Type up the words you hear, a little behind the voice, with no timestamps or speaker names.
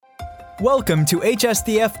Welcome to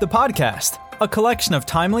HSDF the Podcast, a collection of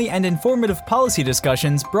timely and informative policy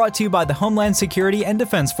discussions brought to you by the Homeland Security and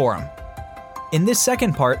Defense Forum. In this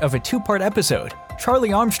second part of a two-part episode,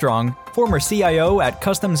 Charlie Armstrong, former CIO at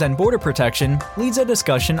Customs and Border Protection, leads a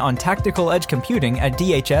discussion on tactical edge computing at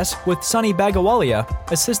DHS with Sunny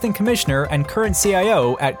Bagawalia, Assistant Commissioner and current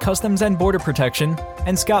CIO at Customs and Border Protection,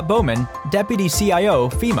 and Scott Bowman, Deputy CIO,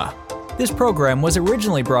 FEMA. This program was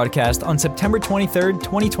originally broadcast on September 23,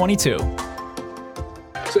 2022.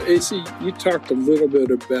 So, AC, you talked a little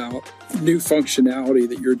bit about new functionality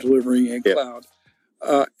that you're delivering in cloud.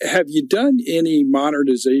 Have you done any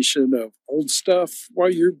modernization of old stuff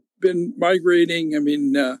while you've been migrating? I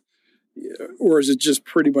mean, or has it just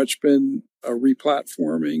pretty much been a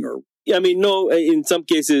replatforming? Or no. In some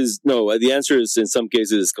cases, no. The answer is in some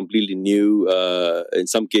cases it's completely new. In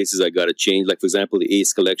some cases, I got to change. Like for example, the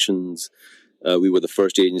ACE collections. We were the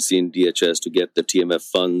first agency in DHS to get the TMF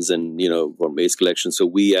funds, and for ACE collections. So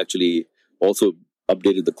we actually also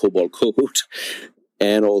updated the COBOL code.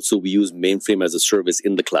 And also, we use mainframe as a service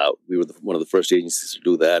in the cloud. We were one of the first agencies to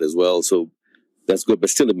do that as well. So that's good, but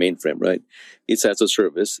still a mainframe, right? It's as a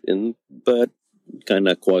service, but kind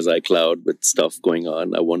of quasi-cloud with stuff going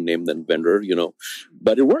on. I won't name the vendor,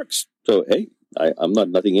 but it works. So, hey, I'm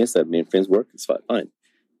nothing against that. Mainframes work. It's fine.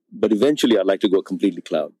 But eventually, I'd like to go completely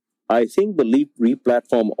cloud. I think the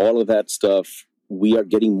re-platform, all of that stuff, we are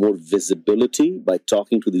getting more visibility by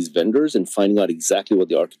talking to these vendors and finding out exactly what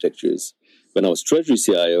the architecture is. When I was Treasury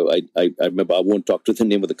CIO, I remember, I won't talk to the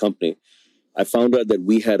name of the company, I found out that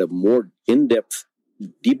we had a more in-depth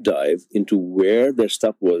deep dive into where their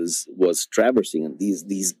stuff was traversing. And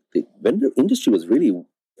the vendor industry was really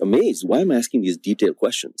amazed. Why am I asking these detailed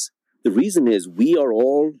questions? The reason is we are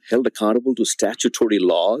all held accountable to statutory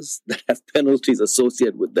laws that have penalties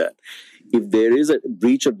associated with that. If there is a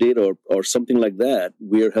breach of data or something like that,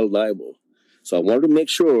 we are held liable. So I wanted to make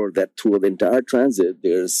sure that through the entire transit,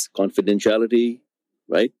 there's confidentiality,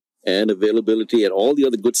 right? And availability and all the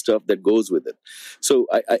other good stuff that goes with it. So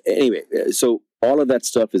anyway, so all of that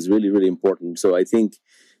stuff is really, really important. So I think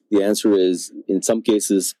the answer is in some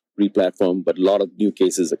cases, re-platform, but a lot of new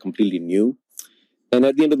cases are completely new. And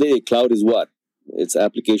at the end of the day, cloud is what? It's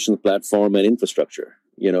application, platform, and infrastructure,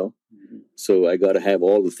 So I got to have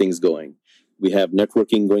all the things going. We have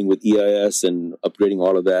networking going with EIS and upgrading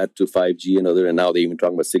all of that to 5G and now they're even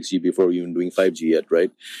talking about 6G before even doing 5G yet,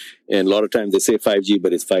 right? And a lot of times they say 5G,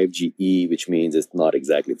 but it's 5GE, which means it's not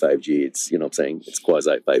exactly 5G. It's, it's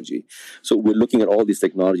quasi 5G. So we're looking at all these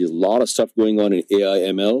technologies, a lot of stuff going on in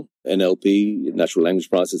AI, ML, NLP, natural language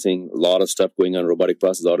processing, a lot of stuff going on in robotic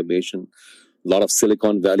process automation, a lot of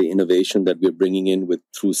Silicon Valley innovation that we're bringing in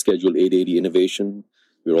through Schedule 880 innovation.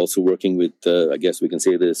 We're also working with, I guess we can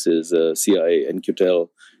say this is CIA and QTEL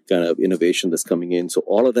kind of innovation that's coming in. So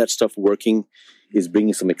all of that stuff working is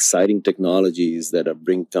bringing some exciting technologies that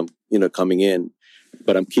are coming in.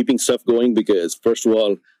 But I'm keeping stuff going because, first of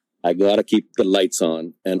all, I got to keep the lights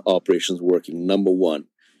on and operations working, number one.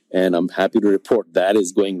 And I'm happy to report that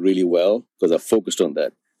is going really well because I focused on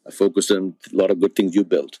that. I focused on a lot of good things you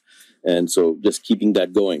built. And so just keeping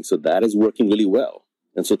that going. So that is working really well.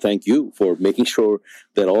 And so thank you for making sure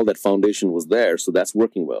that all that foundation was there. So that's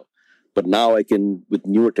working well. But now I can, with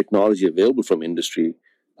newer technology available from industry,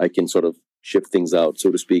 I can sort of shift things out,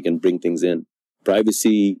 so to speak, and bring things in.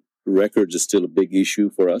 Privacy records is still a big issue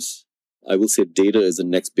for us. I will say data is the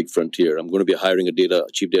next big frontier. I'm going to be hiring a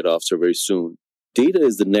chief data officer very soon. Data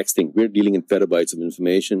is the next thing. We're dealing in petabytes of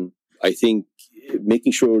information. I think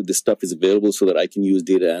making sure this stuff is available so that I can use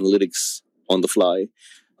data analytics on the fly.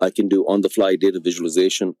 I can do on-the-fly data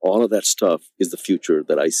visualization. All of that stuff is the future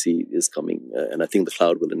that I see is coming, and I think the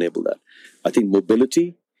cloud will enable that. I think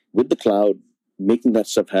mobility with the cloud, making that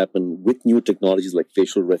stuff happen with new technologies like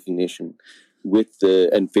facial recognition,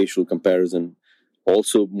 and facial comparison,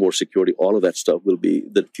 also more security. All of that stuff will be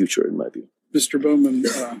the future, in my view. Mr. Bowman,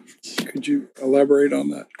 could you elaborate on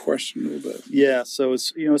that question a little bit? Yeah. So,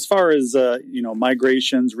 as far as,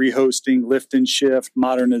 migrations, rehosting, lift and shift,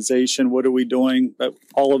 modernization, what are we doing?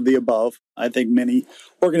 All of the above. I think many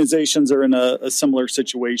organizations are in a similar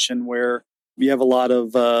situation where we have a lot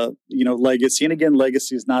of, legacy. And again,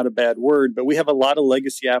 legacy is not a bad word, but we have a lot of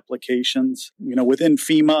legacy applications, within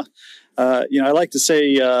FEMA. I like to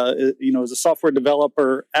say, as a software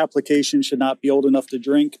developer, application should not be old enough to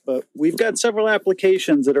drink, but we've got several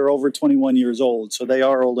applications that are over 21 years old, so they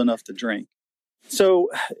are old enough to drink. So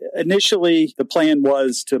initially, the plan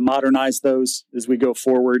was to modernize those as we go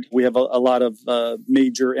forward. We have a lot of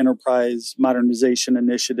major enterprise modernization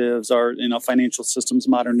initiatives, our financial systems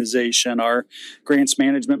modernization, our grants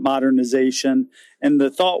management modernization. And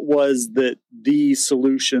the thought was that these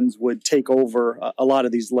solutions would take over a lot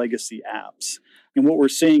of these legacy apps. And what we're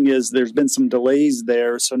seeing is there's been some delays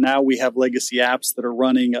there. So now we have legacy apps that are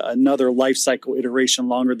running another life cycle iteration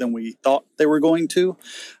longer than we thought they were going to.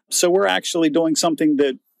 So we're actually doing something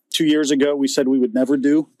that 2 years ago we said we would never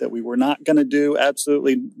do, that we were not going to do,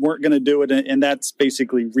 absolutely weren't going to do it. And that's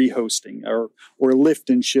basically rehosting or lift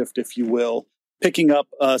and shift, if you will. Picking up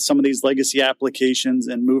some of these legacy applications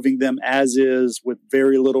and moving them as is with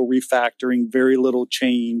very little refactoring, very little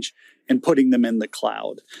change, and putting them in the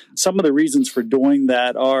cloud. Some of the reasons for doing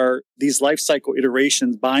that are these lifecycle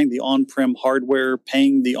iterations, buying the on-prem hardware,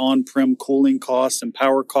 paying the on-prem cooling costs and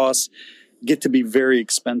power costs, get to be very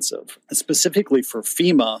expensive. And specifically for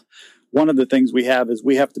FEMA, one of the things we have is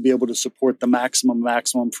we have to be able to support the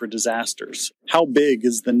maximum for disasters. How big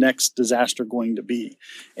is the next disaster going to be?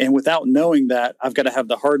 And without knowing that, I've got to have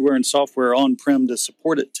the hardware and software on-prem to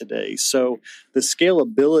support it today. So the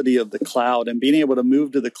scalability of the cloud and being able to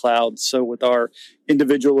move to the cloud. So with our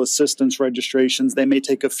individual assistance registrations, they may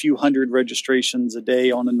take a few hundred registrations a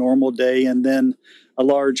day on a normal day, and then a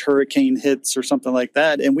large hurricane hits or something like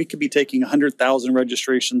that, and we could be taking 100,000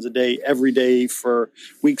 registrations a day every day for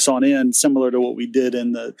weeks on end, similar to what we did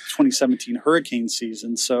in the 2017 hurricane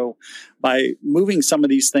season. So by moving some of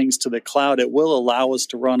these things to the cloud, it will allow us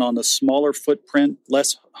to run on a smaller footprint,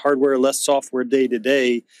 less hardware, less software day to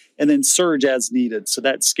day, and then surge as needed. So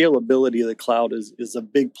that scalability of the cloud is a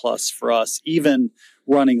big plus for us, even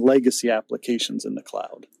running legacy applications in the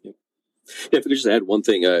cloud. Yeah, if I could just add one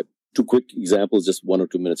thing. Two quick examples, just 1 or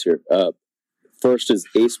 2 minutes here. First is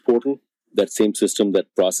ACE Portal, that same system that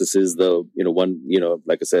processes the,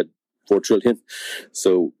 like I said, 4 trillion.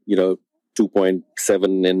 So,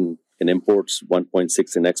 2.7 in imports,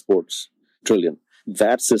 1.6 in exports trillion.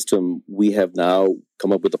 That system, we have now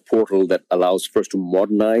come up with a portal that allows first to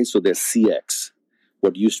modernize. So there's CX.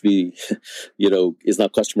 What used to be, is now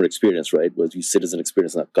customer experience, right? Was citizen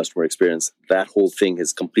experience, not customer experience. That whole thing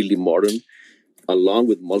is completely modern, along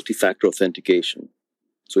with multi-factor authentication.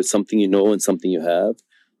 So it's something you know and something you have,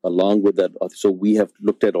 along with that. So we have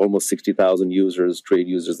looked at almost 60,000 users, trade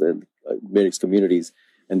users in various communities,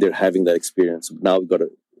 and they're having that experience. Now we've got to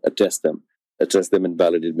attest them and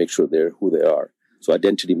validate, make sure they're who they are. So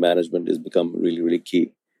identity management has become really, really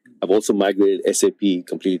key. I've also migrated SAP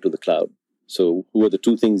completely to the cloud. So who are the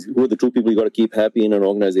two people you got to keep happy in an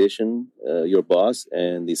organization? Your boss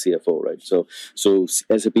and the CFO, right? So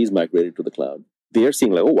SAP is migrated to the cloud. They're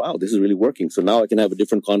seeing like, oh, wow, this is really working. So now I can have a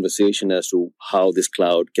different conversation as to how this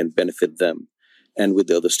cloud can benefit them and with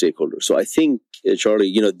the other stakeholders. So I think,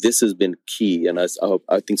 Charlie, this has been key. And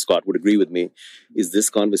I think Scott would agree with me, is this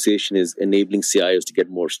conversation is enabling CIOs to get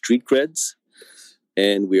more street creds.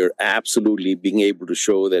 And we are absolutely being able to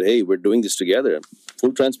show that, hey, we're doing this together.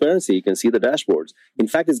 Full transparency. You can see the dashboards. In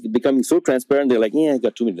fact, it's becoming so transparent. They're like, yeah, I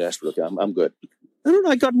got too many dashboards. Okay, I'm good.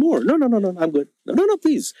 No, I got more. No, I'm good. No,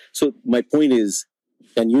 please. So my point is,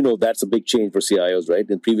 and that's a big change for CIOs, right?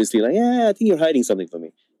 And previously, like, yeah, I think you're hiding something from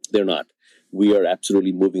me. They're not. We are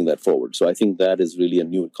absolutely moving that forward. So I think that is really a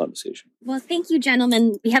new conversation. Well, thank you,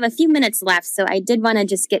 gentlemen. We have a few minutes left, so I did want to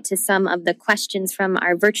just get to some of the questions from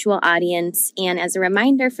our virtual audience. And as a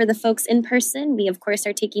reminder for the folks in person, we, of course,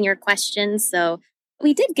 are taking your questions. So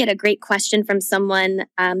we did get a great question from someone.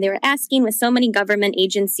 They were asking, with so many government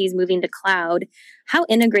agencies moving to cloud, how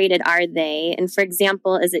integrated are they? And for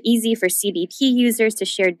example, is it easy for CBP users to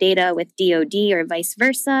share data with DoD or vice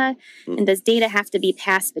versa? And does data have to be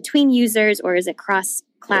passed between users, or is it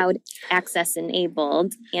cross-cloud access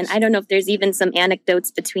enabled? And I don't know if there's even some anecdotes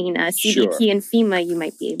between CBP and FEMA you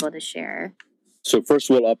might be able to share. So first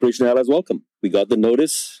of all, Operation Allies welcome. We got the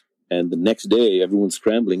notice. And the next day, everyone's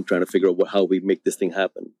scrambling, trying to figure out how we make this thing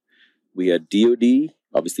happen. We had DOD,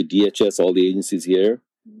 obviously DHS, all the agencies here.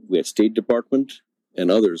 We had State Department and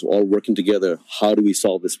others all working together. How do we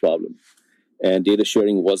solve this problem? And data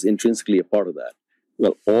sharing was intrinsically a part of that.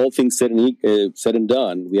 Well, all things said and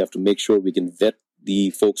done, we have to make sure we can vet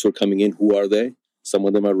the folks who are coming in. Who are they? Some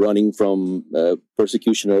of them are running from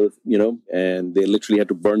persecution, and they literally had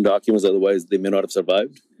to burn documents. Otherwise, they may not have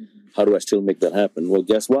survived. How do I still make that happen? Well,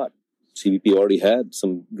 guess what? CBP already had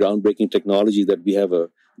some groundbreaking technology that we have a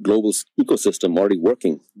global ecosystem already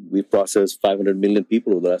working. We've processed 500 million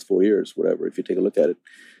people over the last 4 years, whatever, if you take a look at it,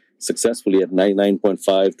 successfully at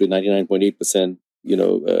 99.5 to 99.8%,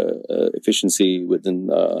 efficiency within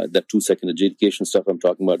that 2-second adjudication stuff I'm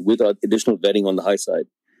talking about, with additional vetting on the high side.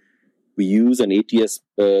 We use an ATS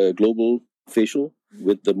global facial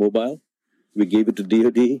with the mobile. We gave it to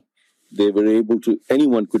DoD. They were able to,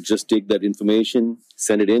 anyone could just take that information,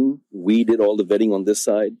 send it in. We did all the vetting on this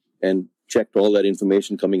side and checked all that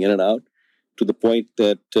information coming in and out, to the point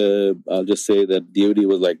that I'll just say that DoD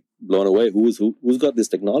was like blown away. Who's got this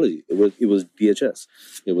technology? It was DHS.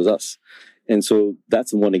 It was us. And so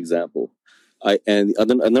that's one example.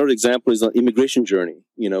 Another example is an immigration journey.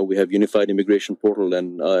 We have Unified Immigration Portal,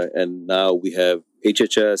 and now we have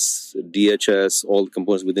HHS, DHS, all the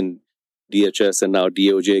components within DHS, and now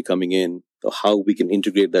DOJ coming in, how we can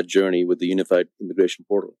integrate that journey with the Unified Immigration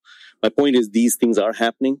Portal. My point is, these things are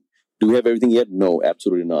happening. Do we have everything yet? No,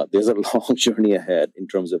 absolutely not. There's a long journey ahead in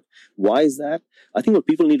terms of why is that? I think what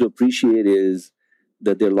people need to appreciate is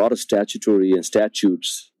that there are a lot of statutory and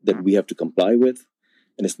statutes that we have to comply with.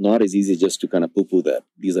 And it's not as easy just to kind of poo-poo that.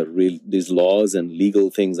 These laws and legal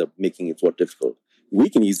things are making it more difficult. We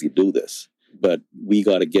can easily do this, but we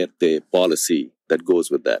got to get the policy that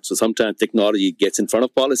goes with that. So sometimes technology gets in front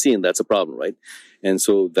of policy, and that's a problem, right? And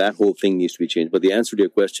so that whole thing needs to be changed. But the answer to your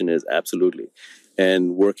question is absolutely.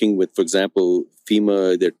 And working with, for example,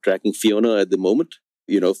 FEMA, they're tracking Fiona at the moment.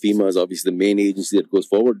 FEMA is obviously the main agency that goes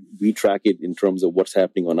forward. We track it in terms of what's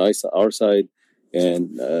happening on our side.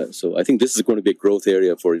 And so I think this is going to be a growth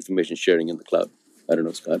area for information sharing in the cloud. I don't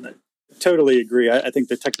know, Scott. Totally agree. I think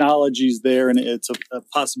the technology is there, and it's a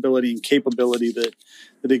possibility and capability that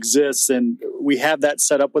exists. And we have that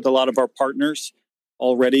set up with a lot of our partners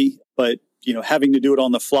already. But, having to do it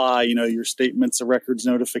on the fly, your statements of records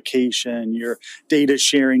notification, your data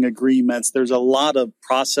sharing agreements, there's a lot of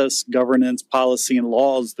process, governance, policy, and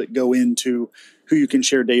laws that go into who you can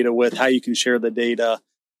share data with, how you can share the data.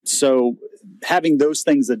 So having those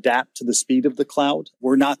things adapt to the speed of the cloud,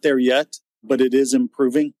 we're not there yet, but it is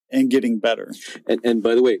improving and getting better. And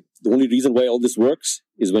by the way, the only reason why all this works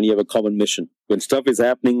is when you have a common mission. When stuff is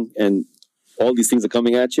happening and all these things are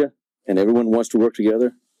coming at you and everyone wants to work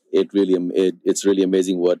together, it's really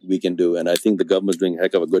amazing what we can do. And I think the government's doing a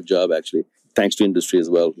heck of a good job, actually. Thanks to industry as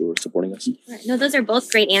well who are supporting us. No, those are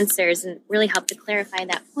both great answers and really help to clarify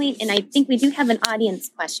that point. And I think we do have an audience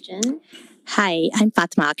question. Hi, I'm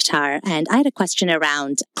Fatma Akhtar, and I had a question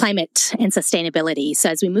around climate and sustainability. So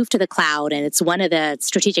as we move to the cloud, and it's one of the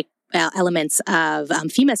strategic elements of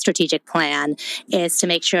FEMA's strategic plan, is to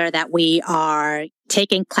make sure that we are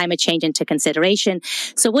taking climate change into consideration.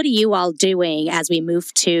 So what are you all doing as we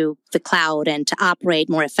move to the cloud and to operate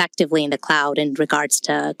more effectively in the cloud in regards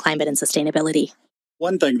to climate and sustainability?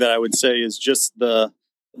 One thing that I would say is just the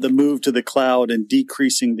move to the cloud and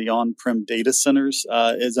decreasing the on-prem data centers.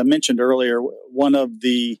 As I mentioned earlier, one of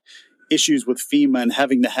the issues with FEMA and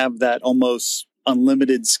having to have that almost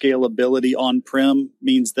unlimited scalability on-prem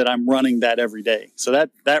means that I'm running that every day. So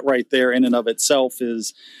that right there in and of itself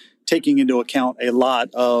is taking into account a lot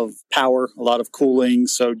of power, a lot of cooling.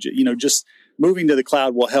 So, just moving to the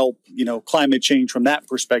cloud will help, climate change from that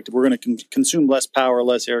perspective. We're going to consume less power,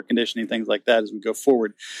 less air conditioning, things like that as we go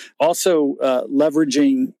forward. Also,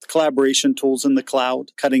 leveraging collaboration tools in the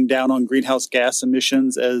cloud, cutting down on greenhouse gas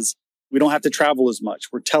emissions as we don't have to travel as much.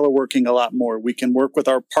 We're teleworking a lot more. We can work with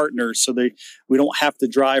our partners so we don't have to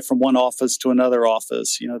drive from one office to another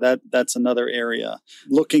office. That's another area.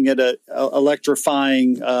 Looking at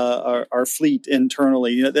electrifying our fleet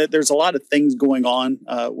internally. There's a lot of things going on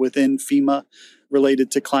within FEMA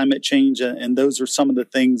related to climate change, and those are some of the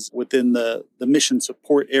things within the mission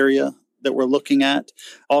support area that we're looking at.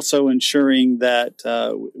 Also ensuring that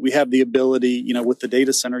we have the ability, with the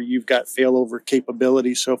data center, you've got failover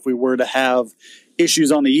capability. So if we were to have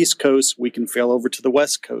issues on the East Coast, we can fail over to the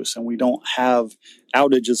West Coast, and we don't have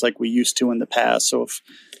outages like we used to in the past. So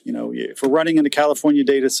if we're running in the California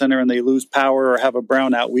data center and they lose power or have a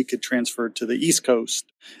brownout, we could transfer to the East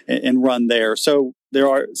Coast and run there. So there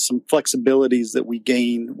are some flexibilities that we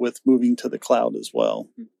gain with moving to the cloud as well.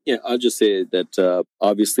 Yeah, I'll just say that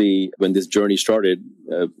obviously when this journey started,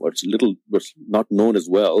 what's not known as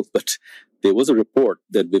well, but there was a report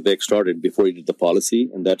that Vivek started before he did the policy,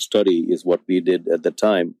 and that study is what we did at the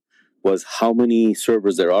time, was how many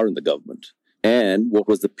servers there are in the government and what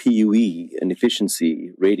was the PUE and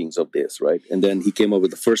efficiency ratings of this, right? And then he came up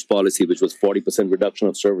with the first policy, which was 40% reduction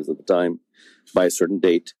of servers at the time by a certain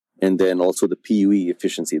date. And then also the PUE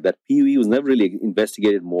efficiency. That PUE was never really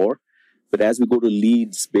investigated more. But as we go to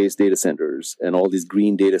leads-based data centers and all these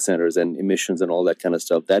green data centers and emissions and all that kind of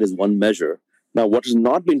stuff, that is one measure. Now, what has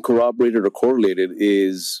not been corroborated or correlated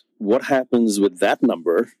is what happens with that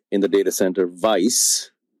number in the data center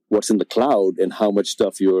vice what's in the cloud and how much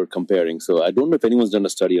stuff you're comparing. So I don't know if anyone's done a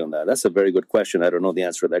study on that. That's a very good question. I don't know the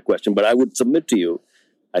answer to that question. But I would submit to you,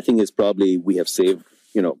 I think it's probably we have saved,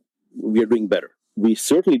 we are doing better. We're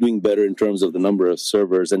certainly doing better in terms of the number of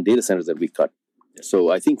servers and data centers that we cut.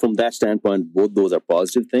 So I think from that standpoint, both those are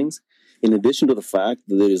positive things. In addition to the fact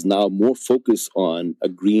that there is now more focus on a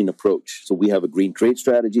green approach. So we have a green trade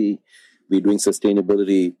strategy. We're doing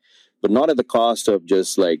sustainability, but not at the cost of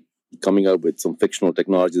just like coming out with some fictional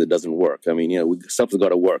technology that doesn't work. I mean, stuff has got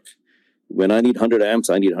to work. When I need 100 amps,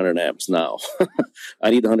 I need 100 amps now.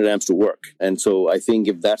 I need 100 amps to work. And so I think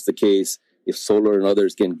if that's the case, if solar and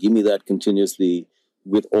others can give me that continuously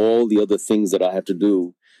with all the other things that I have to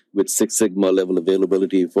do with Six Sigma level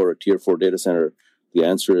availability for a tier 4 data center, the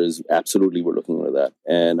answer is absolutely we're looking at that.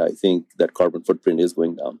 And I think that carbon footprint is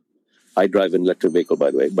going down. I drive an electric vehicle,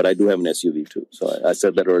 by the way, but I do have an SUV too. So I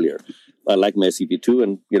said that earlier. I like my SUV too,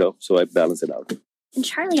 and, so I balance it out. And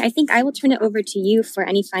Charlie, I think I will turn it over to you for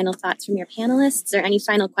any final thoughts from your panelists or any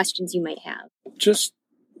final questions you might have. Just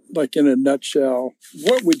like in a nutshell,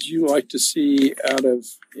 what would you like to see out of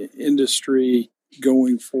industry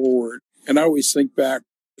going forward? And I always think back,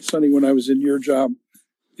 Sonny, when I was in your job,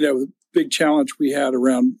 the big challenge we had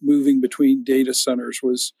around moving between data centers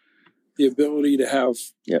was the ability to have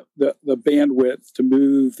the bandwidth to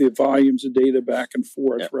move the volumes of data back and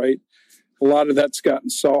forth, right? A lot of that's gotten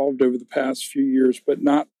solved over the past few years, but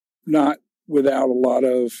not without a lot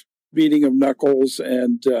of beating of knuckles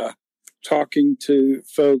and talking to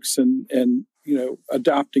folks and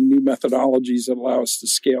adopting new methodologies that allow us to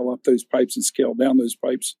scale up those pipes and scale down those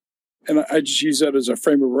pipes. And I just use that as a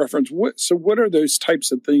frame of reference. What are those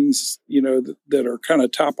types of things, that are kind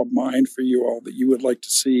of top of mind for you all that you would like to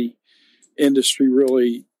see industry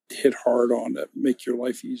really hit hard on to make your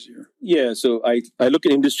life easier? Yeah, so I look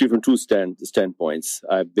at industry from two standpoints.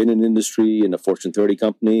 I've been in industry in a Fortune 30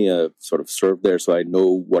 company, sort of served there, so I know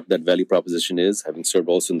what that value proposition is, having served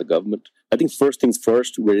also in the government. I think first things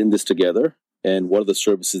first, we're in this together, and what are the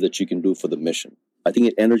services that you can do for the mission? I think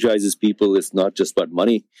it energizes people. It's not just about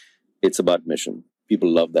money, it's about mission. People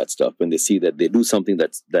love that stuff when they see that they do something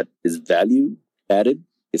that is value added,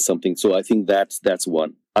 is something. So I think that's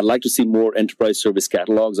one. I'd like to see more enterprise service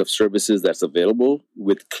catalogs of services that's available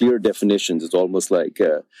with clear definitions. It's almost like,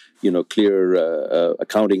 clear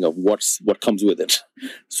accounting of what comes with it.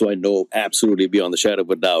 So I know absolutely beyond the shadow of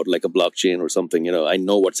a doubt, like a blockchain or something, I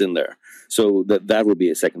know what's in there. So that would be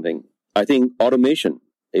a second thing. I think automation,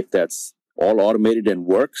 if that's all automated and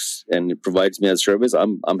works and it provides me as a service,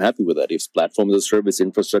 I'm happy with that. If it's platform as a service,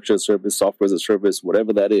 infrastructure as a service, software as a service,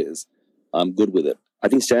 whatever that is, I'm good with it. I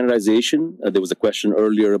think standardization, there was a question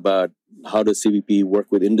earlier about how does CBP work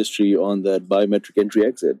with industry on that biometric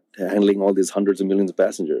entry-exit, handling all these hundreds of millions of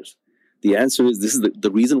passengers. The answer is this is the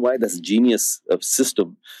reason why that's genius of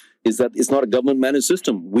system is that it's not a government-managed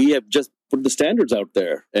system. We have just put the standards out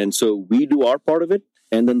there. And so we do our part of it,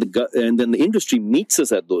 and then the industry meets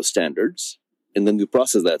us at those standards, and then we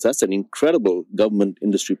process that. So that's an incredible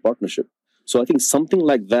government-industry partnership. So I think something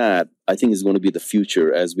like that, I think, is going to be the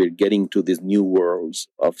future as we're getting to these new worlds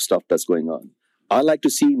of stuff that's going on. I like to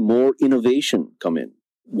see more innovation come in.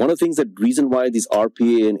 One of the things reason why these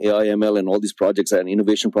RPA and AI/ML and all these projects and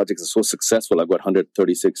innovation projects are so successful, I've got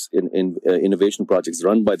 136 innovation projects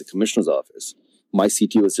run by the commissioner's office. My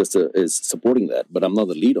CTO is supporting that, but I'm not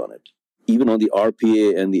the lead on it. Even on the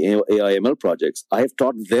RPA and the AI/ML projects, I have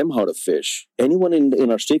taught them how to fish. Anyone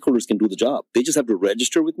in our stakeholders can do the job. They just have to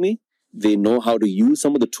register with me. They know how to use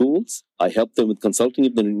some of the tools. I help them with consulting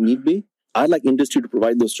if they need be. I'd like industry to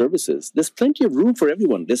provide those services. There's plenty of room for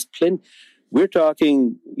everyone. We're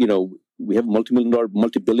talking, we have a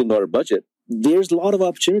multi-billion dollar budget. There's a lot of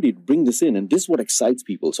opportunity to bring this in, and this is what excites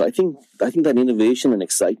people. So I think that innovation and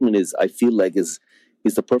excitement is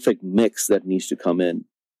the perfect mix that needs to come in.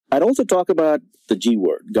 I'd also talk about the G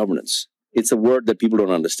word, governance. It's a word that people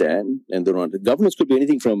don't understand, and governance could be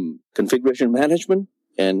anything from configuration management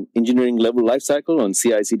and engineering level lifecycle on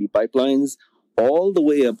CI/CD pipelines, all the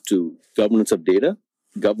way up to governance of data,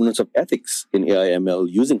 governance of ethics in AI/ML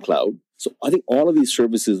using cloud. So I think all of these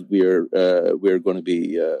services we're going to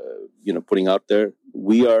be putting out there.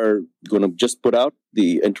 We are going to just put out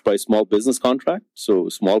the enterprise small business contract. So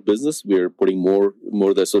small business, we're putting more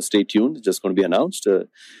of that. So stay tuned. It's just going to be announced, or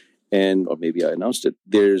maybe I announced it.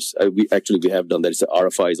 We have done that. It's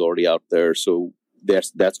RFI is already out there. So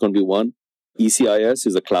that's going to be one. ECIS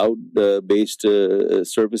is a cloud-based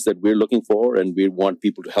service that we're looking for, and we want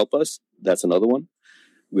people to help us. That's another one.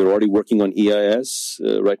 We're already working on EIS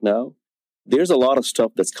right now. There's a lot of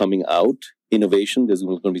stuff that's coming out. Innovation, there's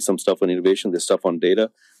going to be some stuff on innovation, there's stuff on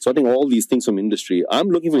data. So I think all these things from industry, I'm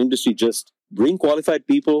looking for industry just bring qualified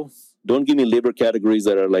people. Don't give me labor categories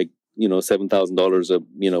that are like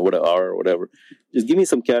 $7,000 a hour or whatever. Just give me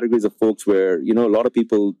some categories of folks where, a lot of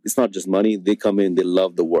people, it's not just money. They come in, they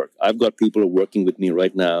love the work. I've got people who are working with me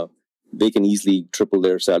right now. They can easily triple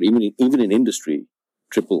their salary, even in industry,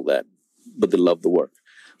 triple that, but they love the work.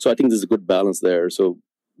 So I think there's a good balance there. So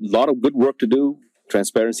a lot of good work to do.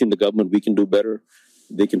 Transparency in the government, we can do better.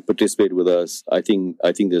 They can participate with us. I think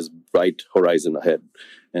there's bright horizon ahead.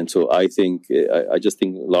 And so I just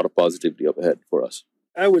think a lot of positivity up ahead for us.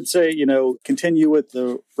 I would say, continue with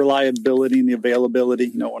the reliability and the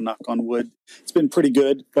availability, knock on wood. It's been pretty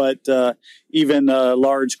good, but even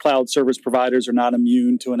large cloud service providers are not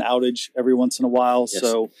immune to an outage every once in a while. Yes.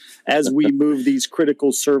 So as we move these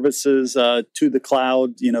critical services to the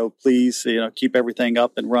cloud, please, keep everything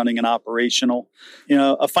up and running and operational.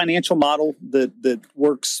 A financial model that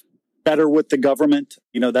works better with the government,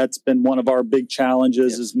 that's been one of our big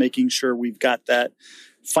challenges is making sure we've got that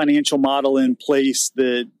financial model in place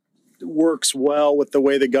that works well with the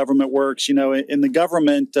way the government works. In the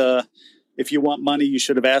government, if you want money, you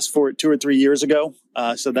should have asked for it 2 or 3 years ago.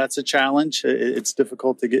 So that's a challenge. It's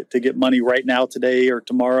difficult to get money right now, today or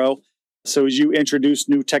tomorrow. So as you introduce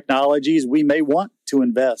new technologies, we may want to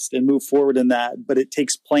invest and move forward in that, but it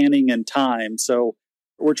takes planning and time. So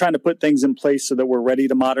we're trying to put things in place so that we're ready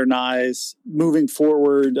to modernize. Moving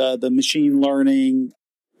forward, the machine learning,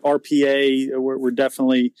 RPA, we're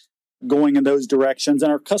definitely going in those directions.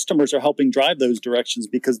 And our customers are helping drive those directions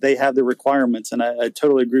because they have the requirements. And I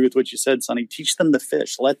totally agree with what you said, Sonny. Teach them to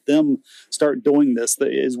fish. Let them start doing this.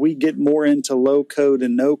 As we get more into low code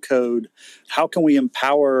and no code, how can we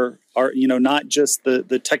empower our, not just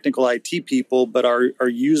the technical IT people, but our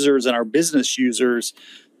users and our business users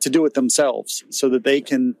to do it themselves so that they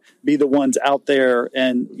can be the ones out there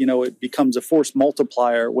and, it becomes a force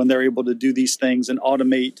multiplier when they're able to do these things and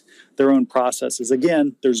automate their own processes.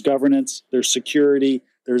 Again, there's governance, there's security,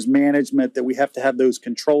 there's management that we have to have those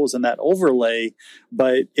controls and that overlay,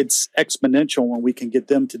 but it's exponential when we can get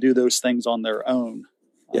them to do those things on their own.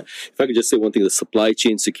 Yeah. If I could just say one thing, the supply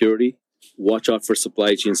chain security, watch out for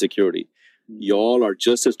supply chain security. Y'all are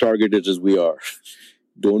just as targeted as we are.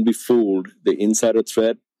 Don't be fooled. The insider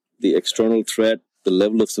threat, the external threat, the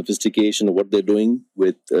level of sophistication of what they're doing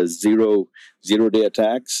with zero-day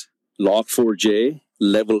attacks, Log4j,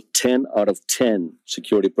 level 10 out of 10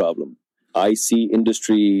 security problem. I see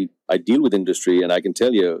industry, I deal with industry, and I can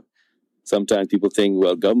tell you, sometimes people think,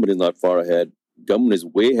 well, government is not far ahead. Government is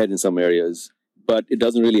way ahead in some areas, but it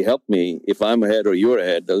doesn't really help me. If I'm ahead or you're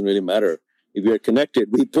ahead, doesn't really matter. If we are connected,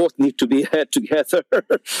 we both need to be ahead together.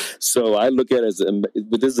 So I look at it as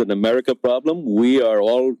this is an America problem. We are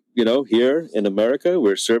all, here in America.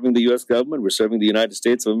 We're serving the U.S. government. We're serving the United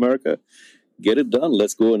States of America. Get it done.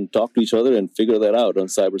 Let's go and talk to each other and figure that out on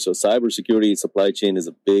cyber. So cybersecurity, supply chain is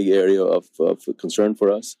a big area of concern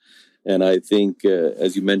for us. And I think,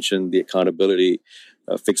 as you mentioned, the accountability,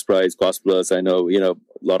 fixed price, cost plus. I know, a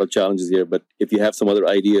lot of challenges here, but if you have some other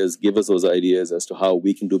ideas, give us those ideas as to how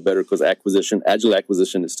we can do better, because agile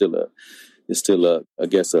acquisition is still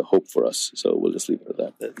a hope for us. So we'll just leave it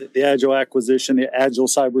at that. The agile acquisition, the agile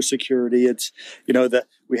cybersecurity, it's,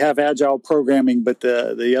 we have agile programming, but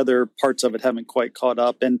the other parts of it haven't quite caught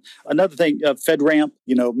up. And another thing, FedRAMP,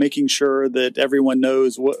 making sure that everyone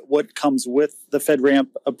knows what comes with the FedRAMP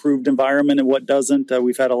approved environment and what doesn't.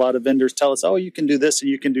 We've had a lot of vendors tell us, oh, you can do this and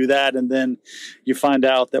you can do that. And then you find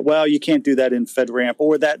out that, well, you can't do that in FedRAMP,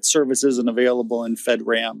 or that service isn't available in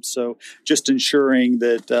FedRAMP. So just ensuring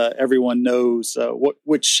that everyone knows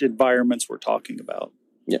which environments we're talking about.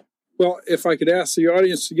 Yeah. Well, if I could ask the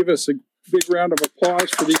audience to give us a big round of applause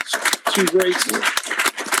for these two great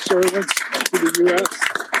servants to the U.S.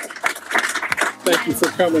 Thank you for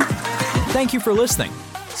coming. Thank you for listening.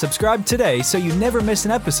 Subscribe today so you never miss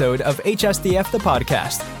an episode of HSDF the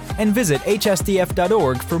podcast. And visit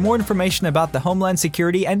hsdf.org for more information about the Homeland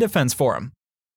Security and Defense Forum.